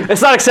accepted.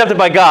 It's not accepted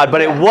by God,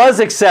 but it was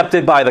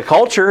accepted by the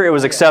culture. It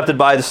was accepted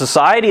by the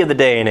society of the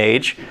day and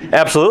age.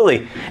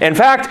 Absolutely. In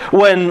fact,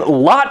 when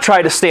Lot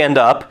tried to stand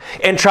up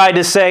and tried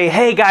to say,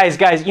 hey, guys,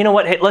 you know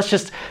what? Hey, let's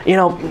just,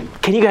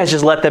 can you guys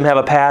just let them have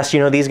a pass?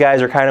 These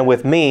guys are kind of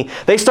with me.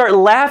 They start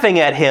laughing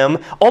at him,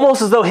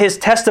 almost as though his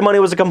testimony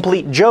was a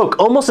complete joke,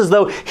 almost as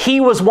though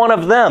he was one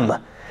of them.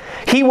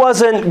 He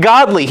wasn't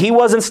godly. He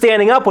wasn't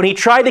standing up. When he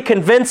tried to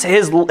convince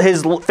his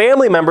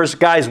family members,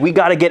 guys, we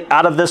got to get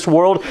out of this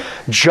world.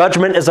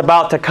 Judgment is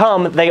about to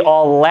come. They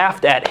all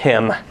laughed at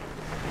him.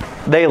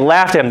 They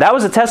laughed at him. That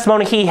was the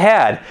testimony he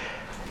had.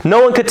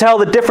 No one could tell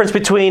the difference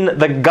between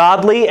the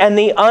godly and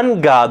the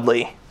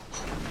ungodly.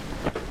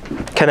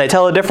 Can I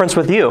tell a difference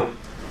with you?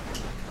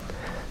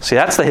 See,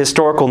 that's the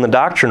historical and the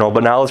doctrinal,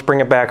 but now let's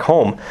bring it back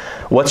home.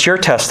 What's your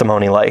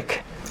testimony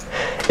like?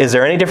 Is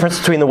there any difference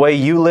between the way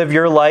you live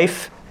your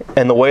life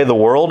and the way the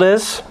world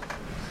is?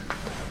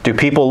 Do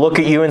people look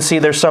at you and see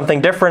there's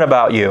something different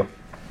about you?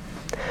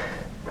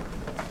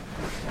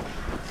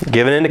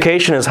 Give an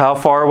indication as how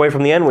far away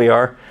from the end we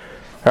are.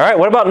 All right,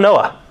 what about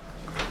Noah?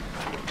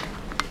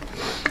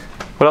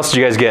 What else did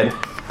you guys get?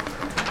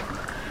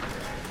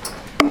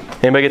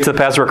 Anybody get to the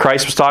passage where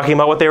Christ was talking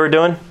about what they were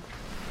doing?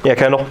 Yeah,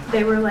 Kendall?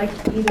 They were like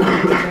eating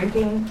and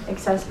drinking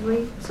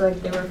excessively, so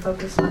like they were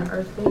focused on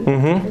earthly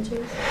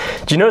riches.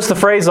 Do you notice the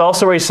phrase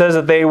also where he says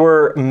that they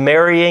were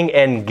marrying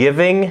and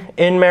giving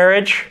in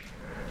marriage?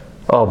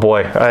 Oh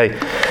boy,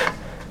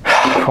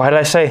 why did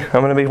I say?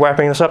 I'm going to be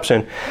wrapping this up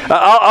soon.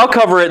 I'll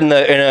cover it in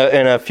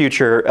a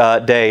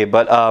future day,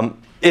 but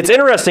it's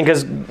interesting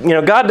because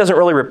God doesn't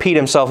really repeat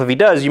himself. If he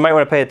does, you might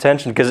want to pay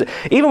attention, because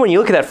even when you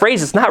look at that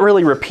phrase, it's not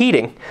really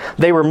repeating.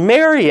 They were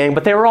marrying,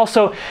 but they were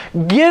also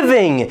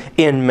giving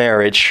in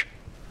marriage.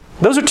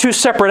 Those are two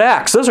separate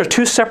acts. Those are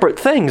two separate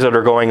things that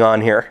are going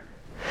on here.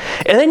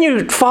 And then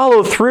you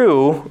follow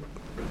through.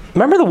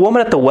 Remember the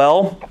woman at the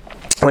well?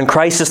 When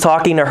Christ is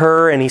talking to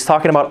her and he's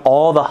talking about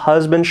all the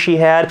husbands she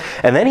had.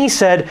 And then he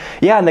said,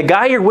 yeah, and the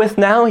guy you're with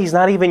now, he's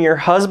not even your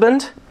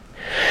husband.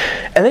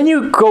 And then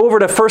you go over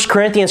to 1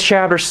 Corinthians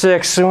chapter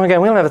 6. And again,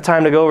 we don't have the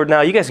time to go over it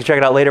now. You guys can check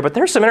it out later. But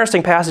there's some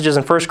interesting passages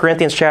in 1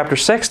 Corinthians chapter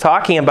 6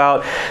 talking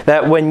about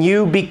that when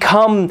you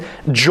become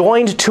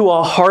joined to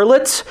a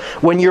harlot,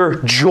 when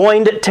you're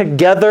joined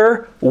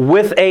together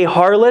with a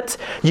harlot,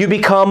 you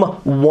become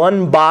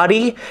one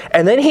body.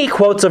 And then he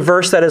quotes a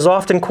verse that is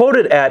often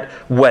quoted at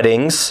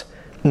weddings,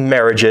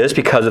 marriages,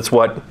 because it's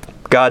what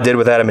God did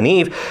with Adam and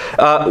Eve.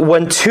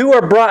 When two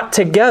are brought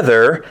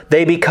together,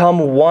 they become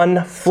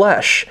one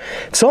flesh.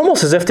 It's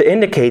almost as if to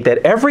indicate that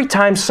every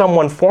time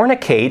someone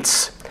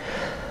fornicates,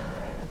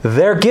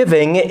 they're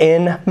giving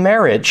in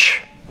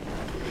marriage.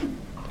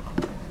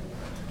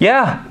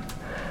 Yeah,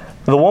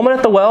 the woman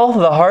at the well,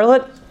 the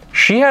harlot,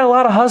 she had a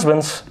lot of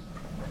husbands,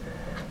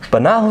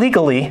 but not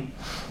legally.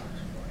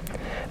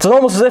 It's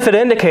almost as if it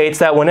indicates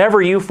that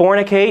whenever you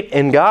fornicate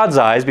in God's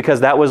eyes, because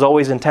that was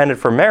always intended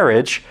for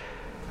marriage,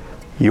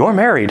 you're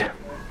married.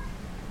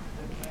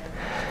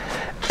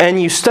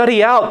 And you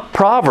study out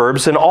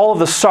Proverbs and all of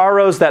the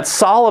sorrows that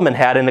Solomon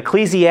had in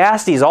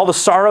Ecclesiastes, all the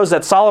sorrows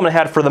that Solomon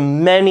had for the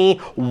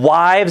many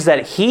wives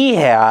that he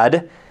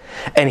had,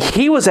 and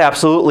he was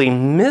absolutely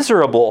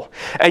miserable.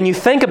 And you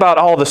think about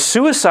all the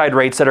suicide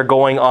rates that are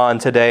going on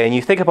today, and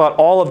you think about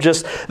all of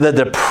just the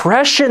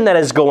depression that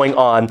is going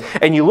on,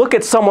 and you look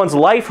at someone's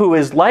life who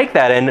is like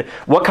that, and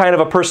what kind of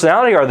a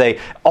personality are they?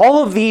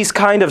 All of these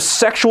kind of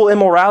sexual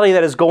immorality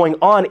that is going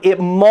on, it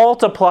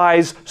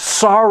multiplies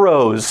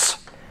sorrows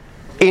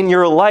in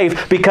your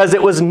life, because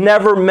it was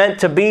never meant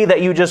to be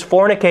that you just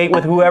fornicate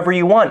with whoever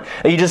you want,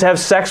 that you just have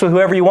sex with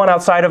whoever you want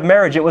outside of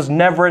marriage. It was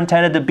never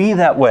intended to be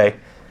that way.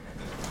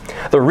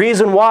 The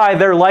reason why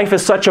their life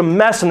is such a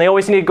mess and they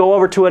always need to go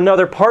over to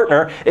another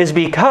partner is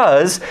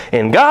because,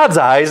 in God's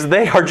eyes,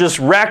 they are just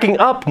racking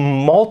up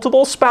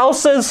multiple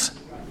spouses.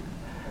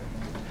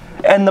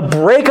 And the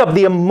breakup,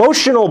 the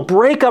emotional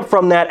breakup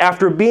from that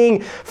after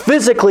being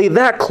physically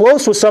that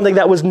close with something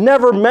that was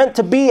never meant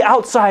to be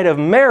outside of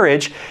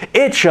marriage,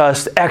 it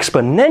just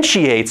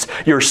exponentiates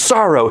your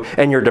sorrow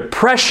and your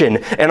depression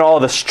and all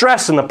the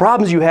stress and the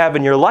problems you have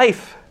in your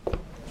life.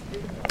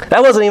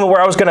 That wasn't even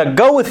where I was going to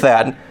go with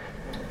that.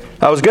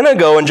 I was going to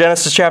go in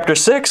Genesis chapter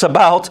 6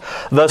 about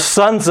the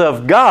sons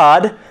of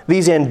God,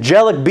 these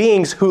angelic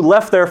beings who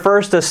left their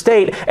first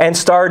estate and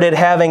started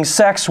having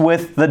sex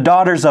with the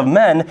daughters of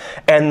men,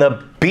 and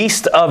the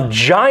beast of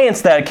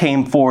giants that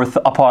came forth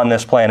upon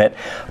this planet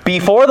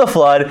before the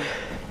flood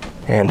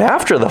and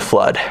after the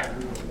flood.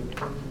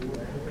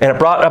 And it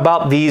brought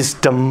about these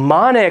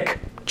demonic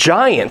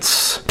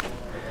giants.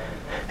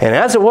 And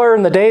as it were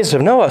in the days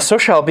of Noah, so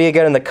shall it be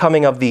again in the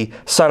coming of the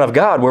Son of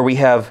God, where we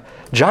have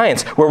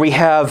giants, where we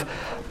have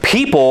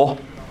people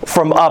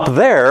from up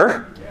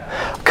there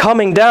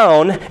coming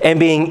down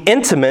and being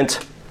intimate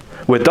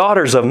with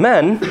daughters of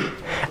men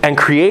and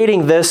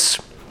creating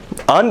this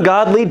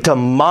ungodly,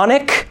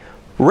 demonic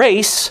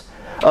race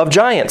of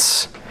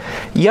giants.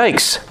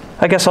 Yikes.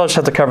 I guess I'll just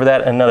have to cover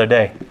that another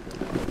day.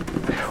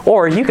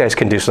 Or you guys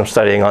can do some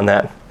studying on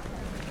that.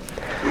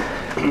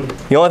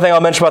 The only thing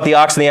I'll mention about the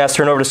ox and the ass,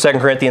 turn over to 2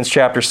 Corinthians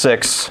chapter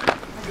 6.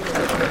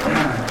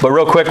 But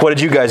real quick, what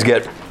did you guys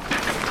get?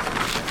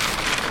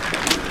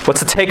 What's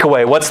the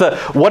takeaway?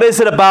 What is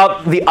it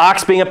about the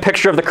ox being a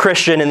picture of the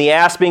Christian and the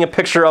ass being a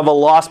picture of a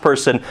lost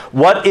person?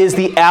 What is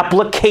the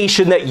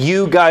application that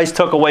you guys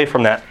took away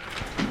from that?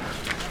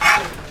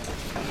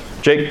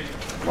 Jake?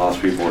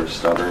 Lost people are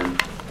stubborn.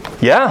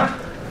 Yeah.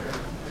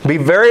 It'd be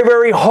very,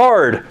 very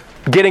hard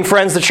getting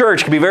friends to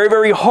church. It can be very,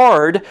 very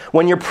hard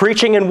when you're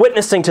preaching and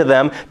witnessing to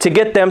them to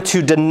get them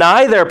to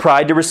deny their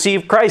pride to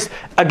receive Christ.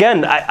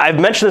 Again, I've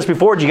mentioned this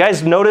before. Do you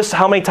guys notice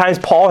how many times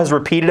Paul has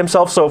repeated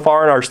himself so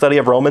far in our study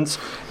of Romans?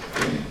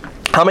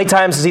 How many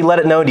times has he let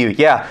it known to you?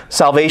 Yeah,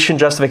 salvation,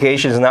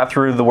 justification is not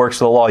through the works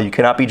of the law. You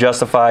cannot be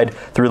justified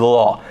through the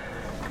law.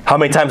 How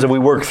many times have we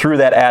worked through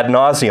that ad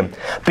nauseum?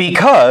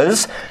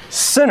 Because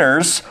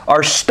sinners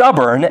are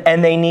stubborn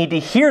and they need to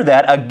hear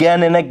that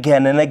again and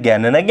again and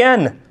again and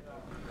again.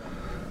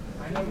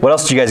 What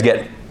else did you guys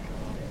get?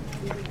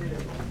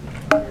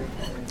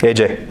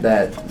 AJ?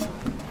 That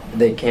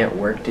they can't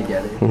work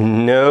together.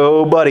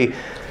 Nobody.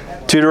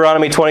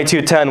 Deuteronomy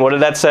 22:10, what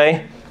did that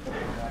say?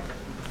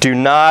 Do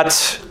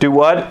not do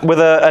what with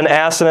an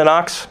ass and an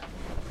ox?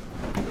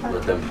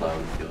 Let them plow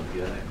the field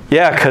together.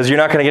 Yeah, because you're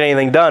not going to get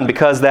anything done,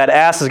 because that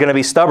ass is going to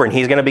be stubborn.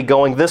 He's going to be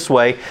going this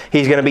way.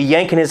 He's going to be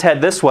yanking his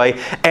head this way.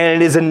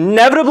 And it is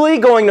inevitably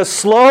going to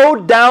slow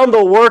down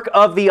the work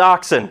of the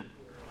oxen.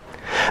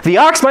 The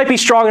ox might be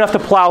strong enough to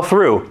plow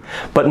through,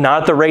 but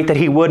not at the rate that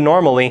he would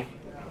normally.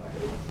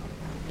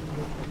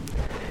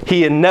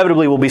 He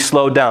inevitably will be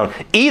slowed down.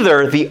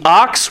 Either the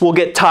ox will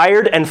get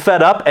tired and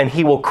fed up and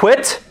he will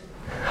quit,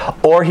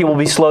 or he will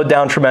be slowed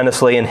down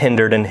tremendously and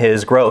hindered in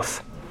his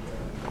growth.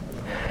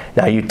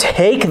 Now you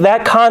take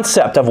that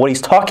concept of what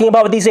he's talking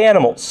about with these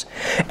animals,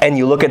 and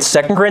you look at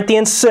 2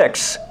 Corinthians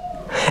 6,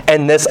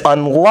 and this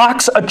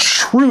unlocks a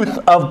truth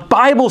of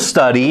Bible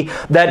study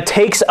that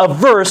takes a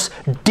verse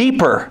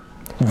deeper.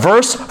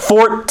 Verse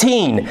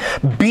 14,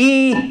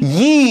 be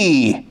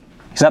ye.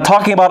 He's not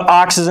talking about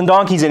oxes and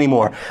donkeys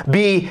anymore.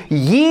 Be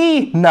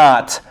ye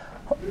not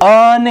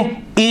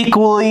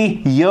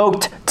unequally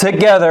yoked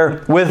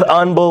together with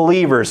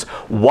unbelievers.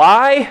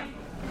 Why?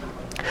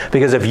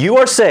 Because if you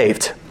are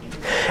saved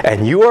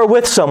and you are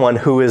with someone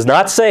who is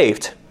not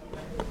saved,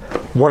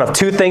 one of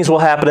two things will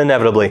happen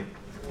inevitably.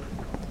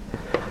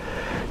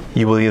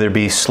 You will either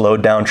be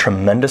slowed down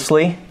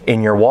tremendously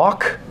in your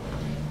walk,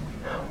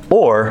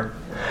 or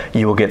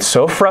you will get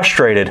so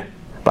frustrated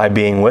by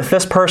being with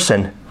this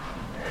person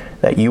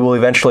that you will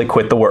eventually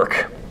quit the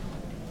work.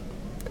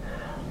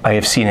 I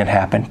have seen it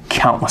happen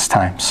countless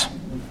times.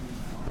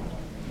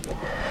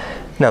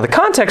 Now, the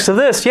context of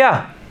this,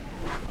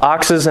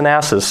 oxes and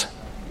asses.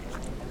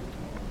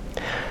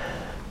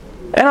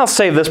 And I'll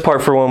save this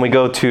part for when we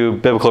go to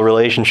biblical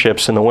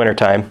relationships in the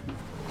wintertime.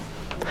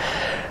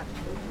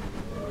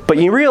 But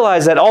you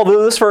realize that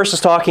although this verse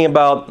is talking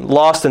about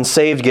lost and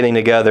saved getting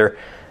together,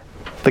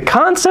 the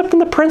concept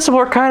and the principle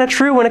are kind of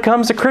true when it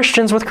comes to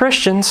Christians with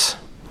Christians.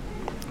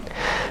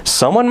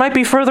 Someone might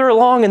be further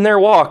along in their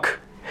walk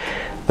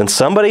than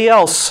somebody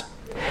else,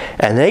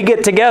 and they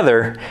get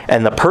together,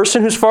 and the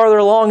person who's farther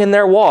along in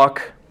their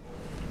walk,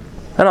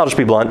 and I'll just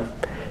be blunt,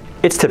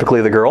 it's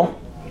typically the girl.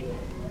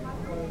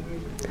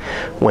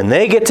 When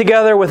they get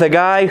together with a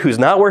guy who's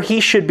not where he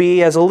should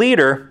be as a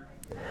leader,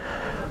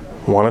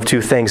 one of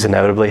two things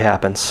inevitably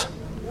happens.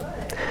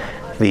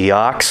 The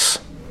ox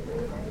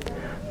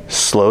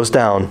slows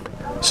down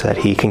so that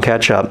he can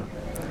catch up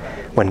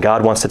when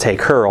God wants to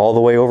take her all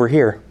the way over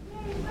here.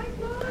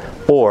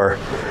 Or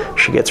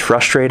she gets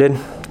frustrated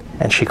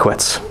and she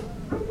quits.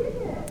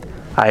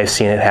 I have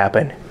seen it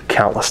happen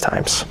countless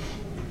times.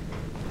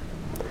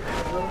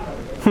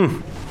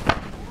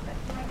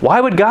 Why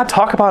would God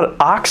talk about an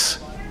ox?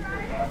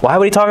 Why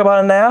would he talk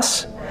about an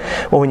ass?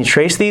 Well, when you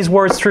trace these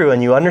words through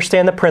and you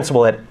understand the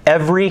principle that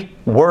every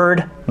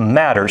word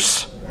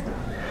matters,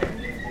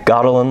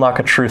 God will unlock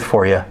a truth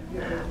for you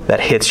that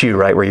hits you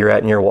right where you're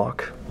at in your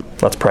walk.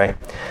 Let's pray.